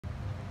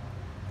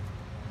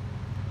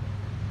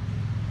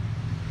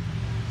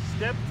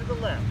Step to the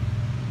left.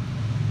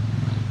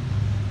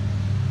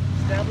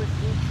 Establish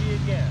Wu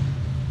Chi again.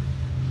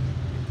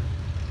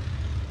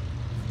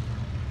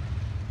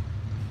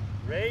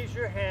 Raise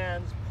your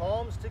hands,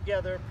 palms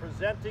together,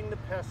 presenting the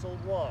pestle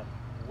 1.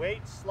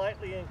 Weight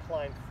slightly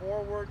inclined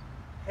forward,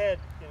 head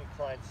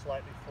inclined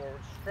slightly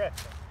forward,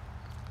 stretching.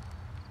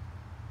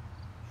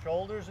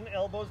 Shoulders and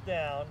elbows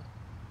down,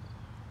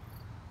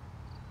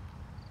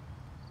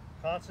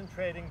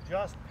 concentrating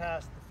just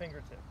past the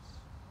fingertips.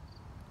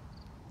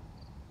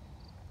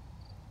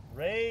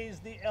 Raise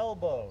the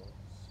elbows.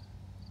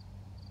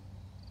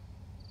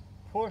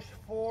 Push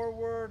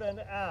forward and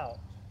out.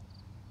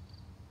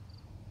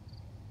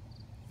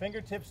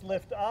 Fingertips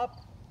lift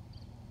up,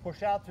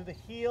 push out through the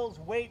heels.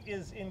 Weight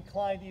is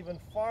inclined even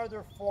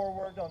farther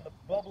forward on the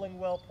bubbling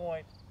well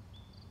point.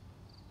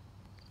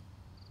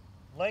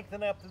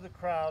 Lengthen up to the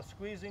crown,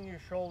 squeezing your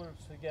shoulders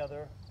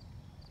together.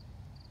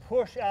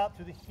 Push out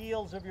through the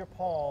heels of your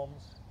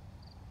palms.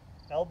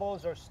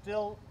 Elbows are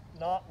still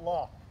not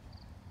locked.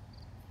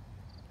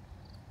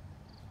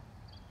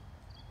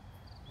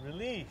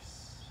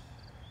 Release.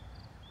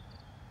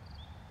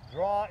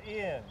 Draw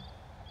in.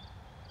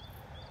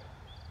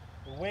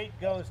 The weight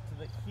goes to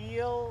the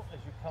heel as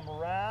you come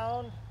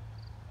around,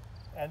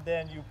 and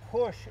then you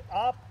push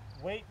up.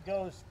 Weight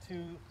goes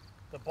to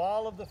the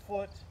ball of the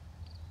foot.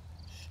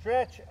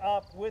 Stretch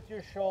up with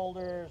your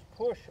shoulders,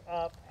 push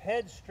up,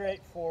 head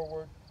straight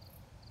forward.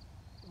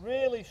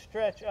 Really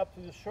stretch up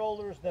through the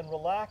shoulders, then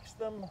relax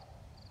them.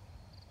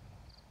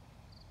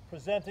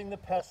 Presenting the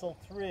pestle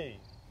 3.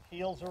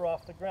 Heels are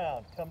off the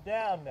ground. Come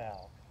down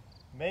now,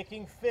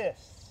 making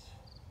fists.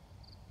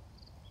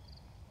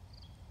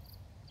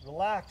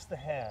 Relax the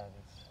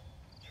hands,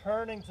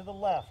 turning to the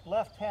left,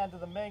 left hand to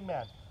the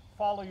Mingmen.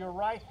 Follow your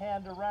right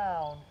hand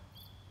around,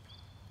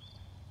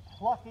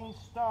 plucking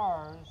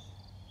stars.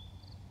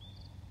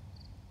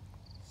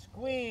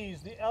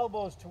 Squeeze the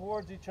elbows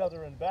towards each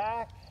other and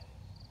back.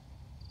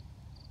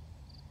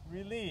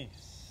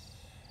 Release.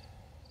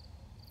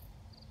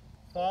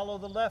 Follow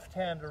the left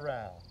hand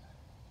around.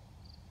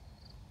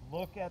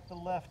 Look at the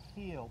left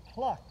heel,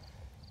 pluck.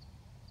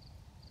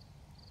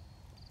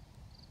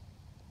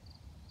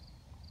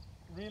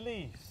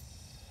 Release.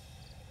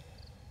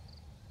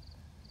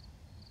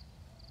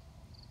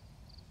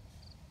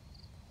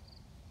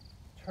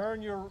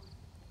 Turn your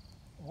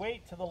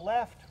weight to the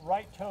left,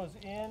 right toes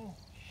in,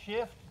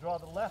 shift, draw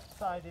the left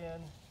side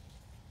in,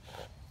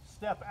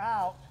 step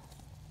out,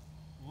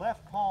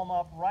 left palm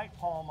up, right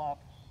palm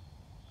up,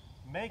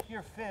 make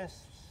your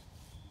fists,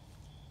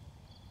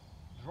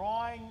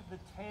 drawing the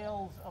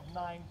tails of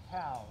 9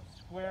 cows,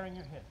 squaring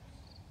your hips.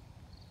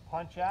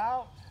 Punch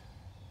out,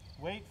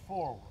 weight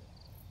forward.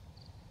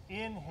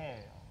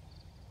 Inhale,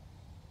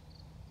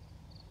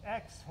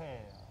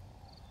 exhale,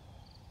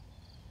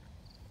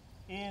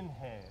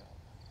 inhale,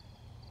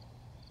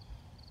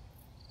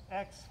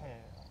 exhale.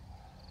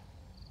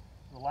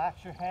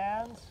 Relax your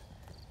hands,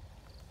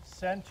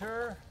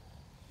 center,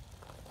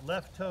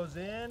 left toes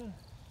in,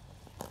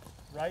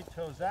 right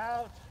toes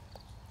out,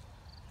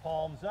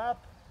 palms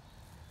up,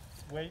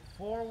 weight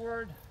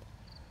forward,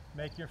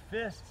 make your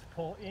fists,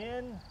 pull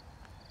in,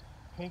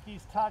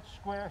 pinkies touch,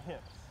 square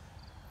hips.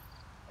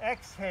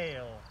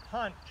 Exhale,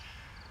 punch.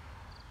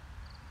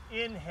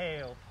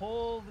 Inhale,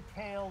 pull the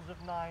tails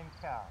of 9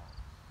 cows.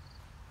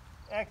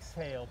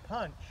 Exhale,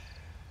 punch.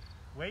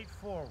 Weight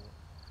forward.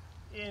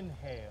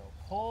 Inhale,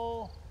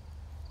 pull,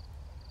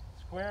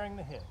 squaring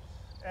the hips.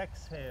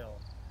 Exhale,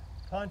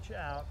 punch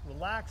out,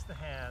 relax the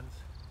hands.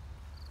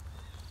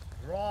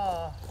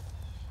 Draw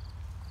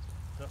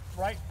the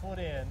right foot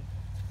in.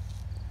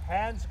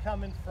 Hands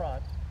come in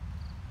front.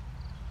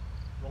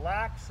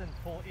 Relax and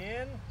pull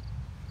in.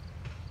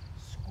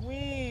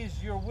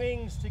 Squeeze your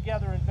wings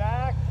together and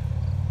back.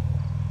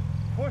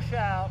 Push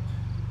out,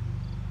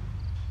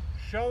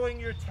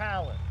 showing your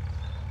talons.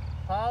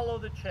 Hollow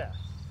the chest.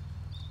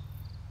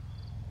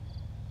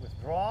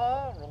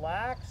 Withdraw,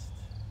 relaxed.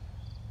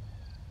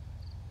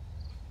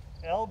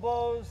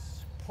 Elbows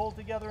pull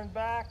together and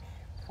back.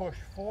 Push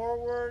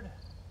forward.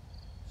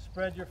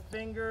 Spread your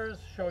fingers,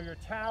 show your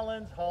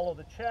talons, hollow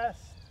the chest.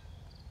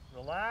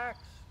 Relax,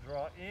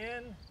 draw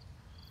in.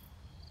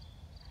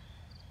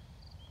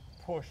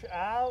 Push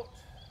out,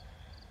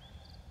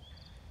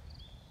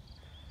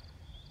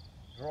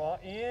 draw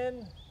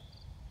in,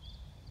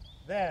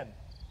 then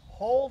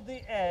hold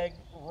the egg,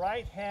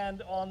 right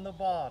hand on the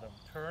bottom,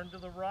 turn to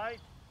the right,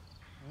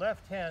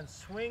 left hand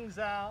swings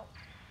out,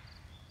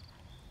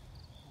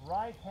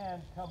 right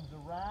hand comes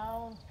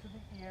around to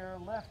the ear,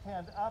 left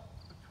hand up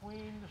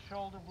between the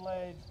shoulder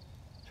blades,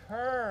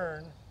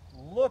 turn,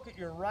 look at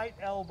your right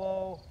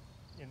elbow,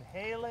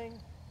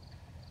 inhaling,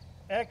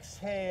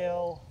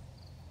 exhale.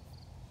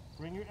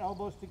 Bring your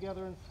elbows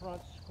together in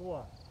front,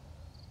 squat.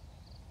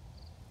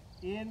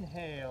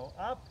 Inhale,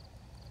 up.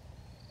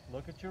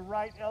 Look at your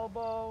right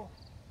elbow.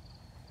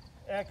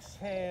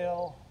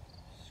 Exhale,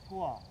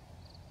 squat.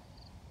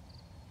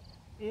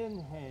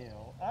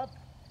 Inhale, up.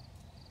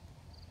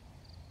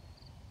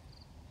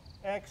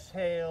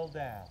 Exhale,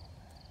 down.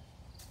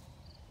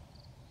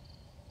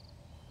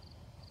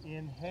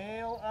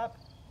 Inhale up,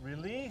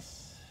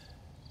 release.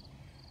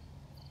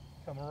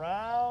 Come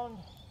around.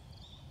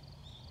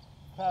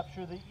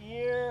 Capture the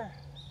ear,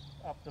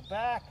 up the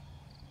back.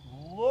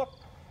 Look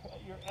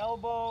at your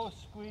elbow,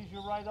 squeeze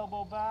your right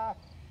elbow back,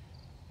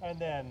 and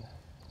then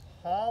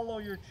hollow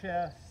your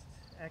chest,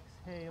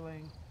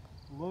 exhaling.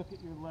 Look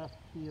at your left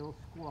heel,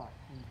 squat.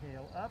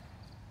 Inhale up.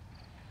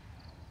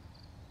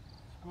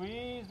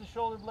 Squeeze the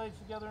shoulder blades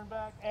together and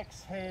back.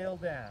 Exhale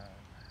down.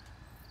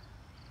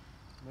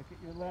 Look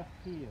at your left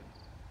heel.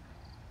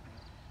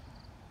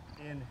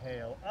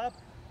 Inhale up.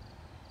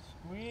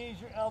 Squeeze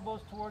your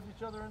elbows towards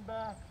each other and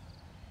back.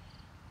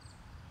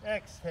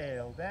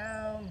 Exhale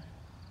down.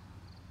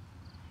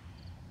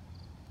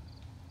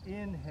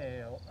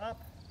 Inhale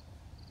up.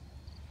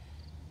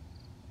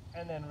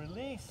 And then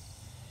release.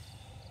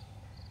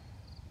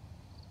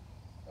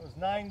 That was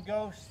 9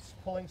 ghosts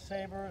pulling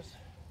sabers.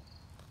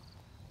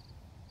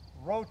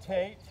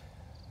 Rotate.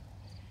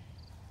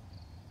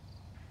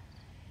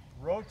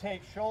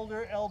 Rotate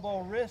shoulder, elbow,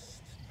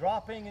 wrist,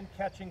 dropping and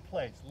catching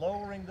place,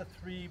 lowering the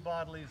 3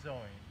 bodily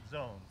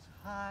zones.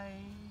 High.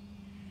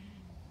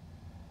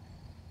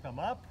 Come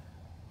up.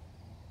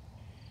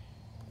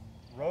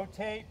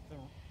 Rotate the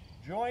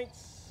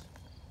joints.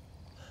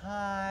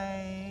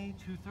 High.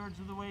 2/3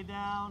 of the way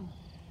down.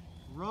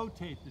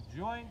 Rotate the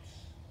joints.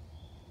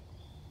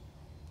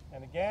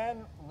 And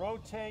again,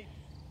 rotate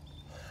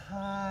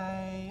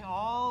high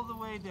all the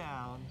way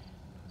down.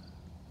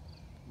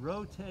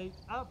 Rotate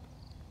up.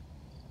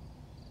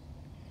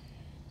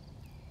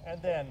 And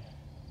then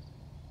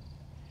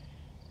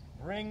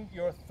bring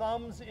your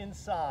thumbs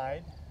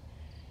inside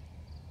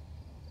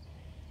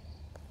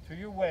to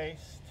your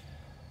waist.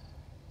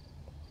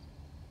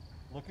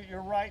 Look at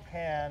your right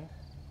hand.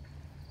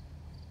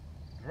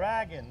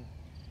 Dragon,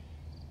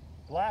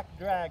 black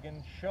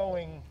dragon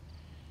showing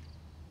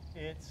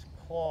its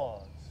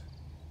claws.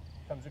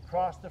 Comes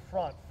across the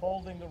front,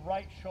 folding the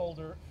right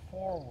shoulder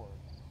forward.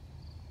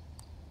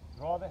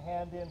 Draw the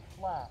hand in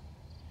flat.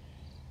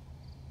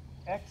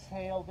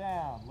 Exhale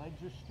down,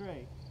 legs are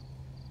straight.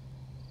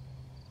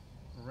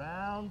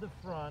 Round the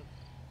front,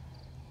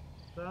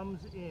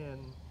 thumbs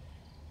in,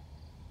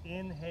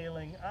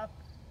 inhaling up.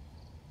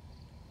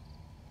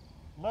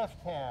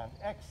 Left hand,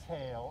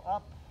 exhale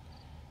up.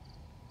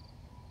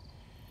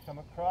 Come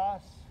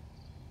across,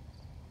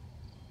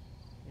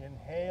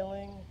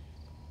 inhaling,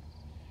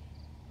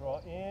 draw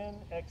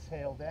in,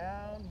 exhale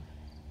down.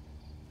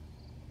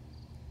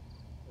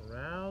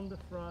 Around the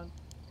front,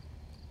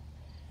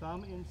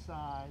 thumb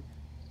inside,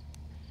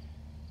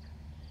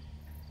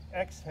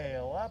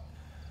 exhale up,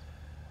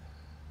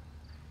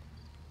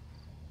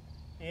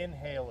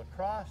 inhale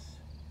across,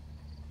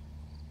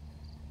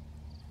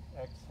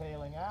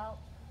 exhaling out,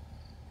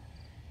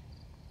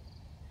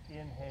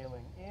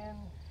 inhaling in,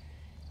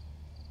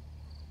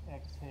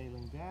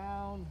 exhaling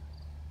down,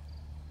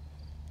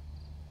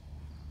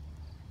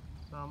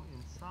 thumb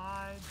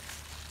inside,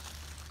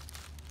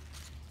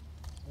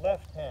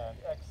 left hand,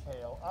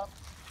 exhale up,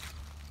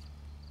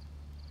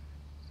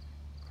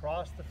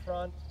 cross the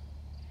front,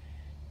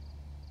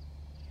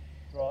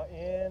 draw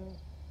in,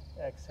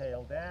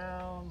 exhale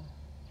down,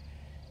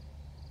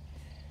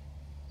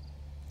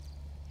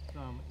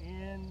 thumb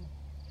in,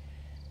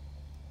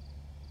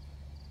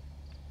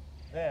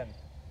 then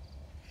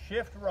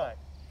shift right,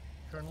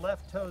 turn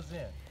left toes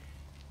in,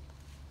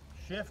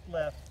 shift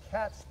left,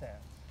 cat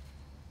stance,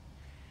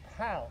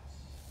 pounce,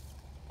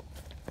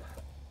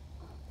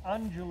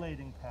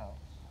 undulating pounce,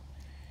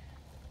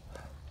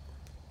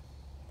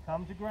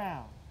 come to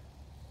ground,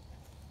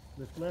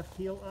 lift left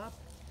heel up,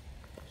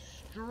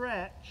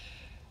 stretch,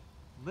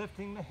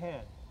 lifting the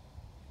head,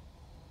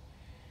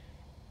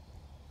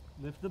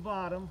 lift the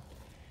bottom,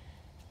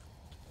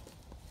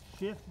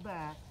 shift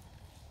back,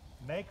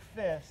 make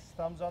fists,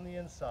 thumbs on the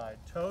inside,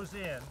 toes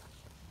in,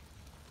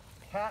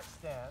 cat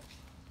stance,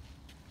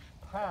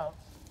 pounce,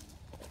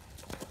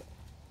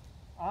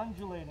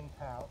 undulating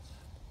pounce,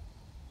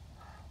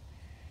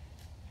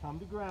 come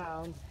to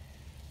ground,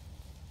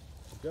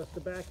 adjust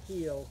the back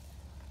heel,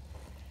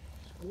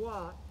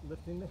 squat,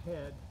 lifting the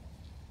head,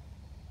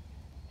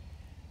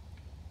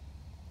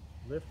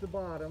 lift the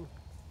bottom,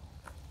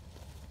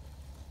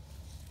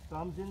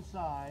 thumbs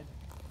inside,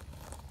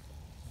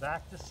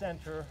 back to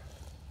center,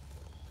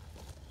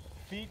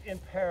 feet in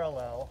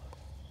parallel,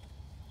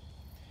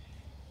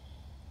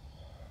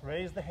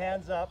 raise the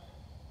hands up,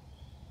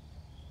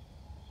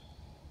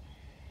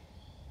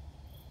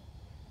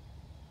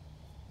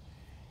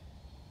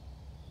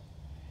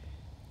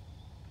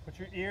 put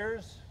your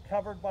ears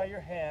covered by your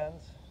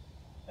hands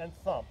and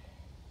thump.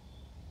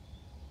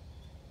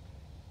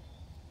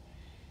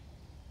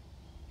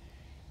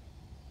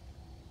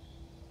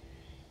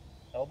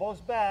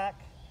 Elbows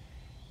back,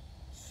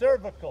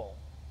 cervical,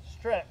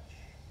 stretch.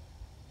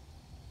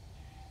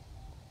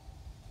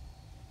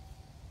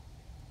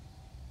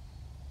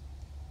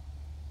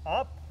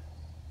 Up,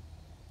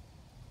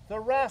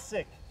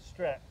 thoracic,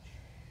 stretch.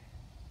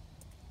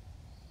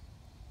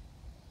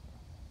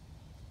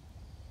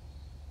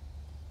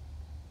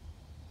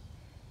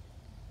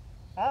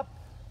 Up,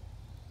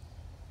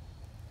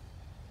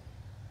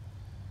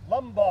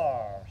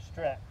 lumbar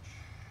stretch.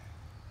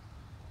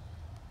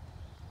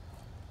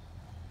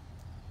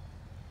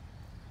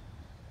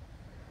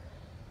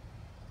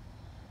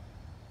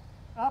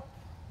 Up,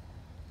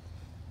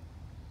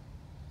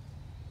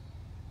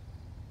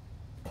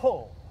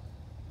 pull.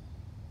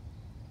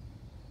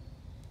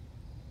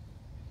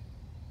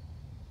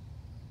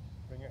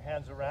 Bring your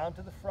hands around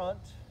to the front,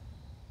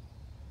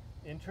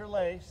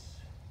 interlace.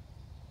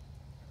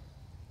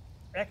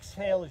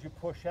 Exhale as you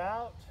push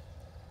out,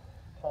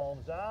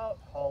 palms out,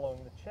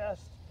 hollowing the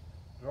chest.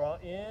 Draw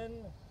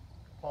in,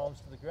 palms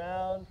to the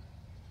ground,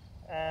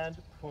 and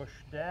push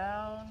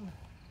down.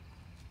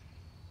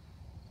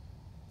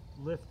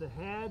 Lift the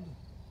head,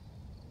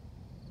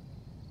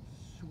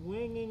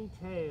 swinging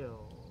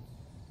tail,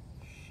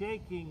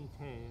 shaking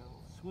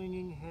tail,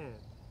 swinging head.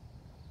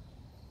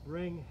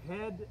 Bring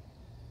head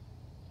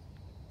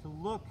to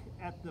look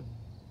at the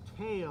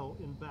tail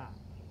in back.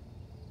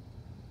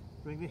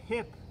 Bring the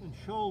hip and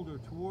shoulder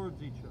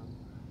towards each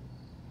other.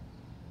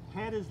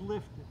 Head is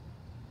lifted.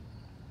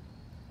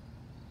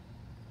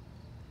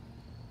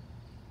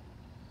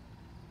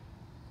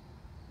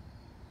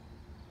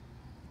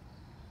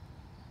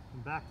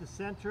 And back to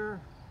center.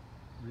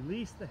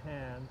 Release the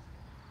hands.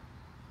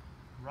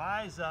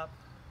 Rise up.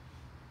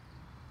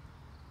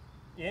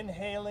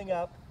 Inhaling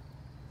up.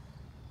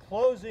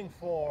 Closing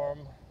form.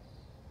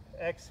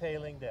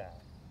 Exhaling down.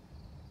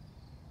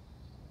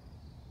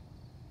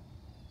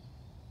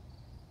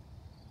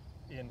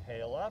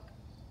 Inhale up.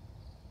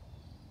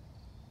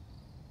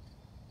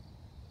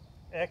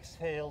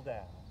 Exhale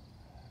down.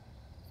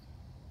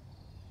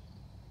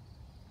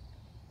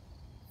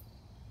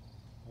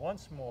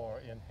 Once more,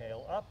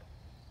 inhale up.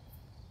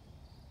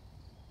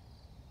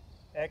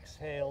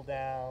 Exhale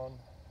down.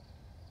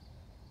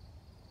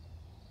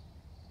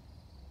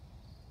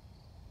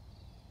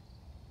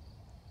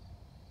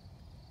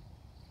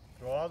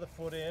 Draw the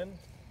foot in.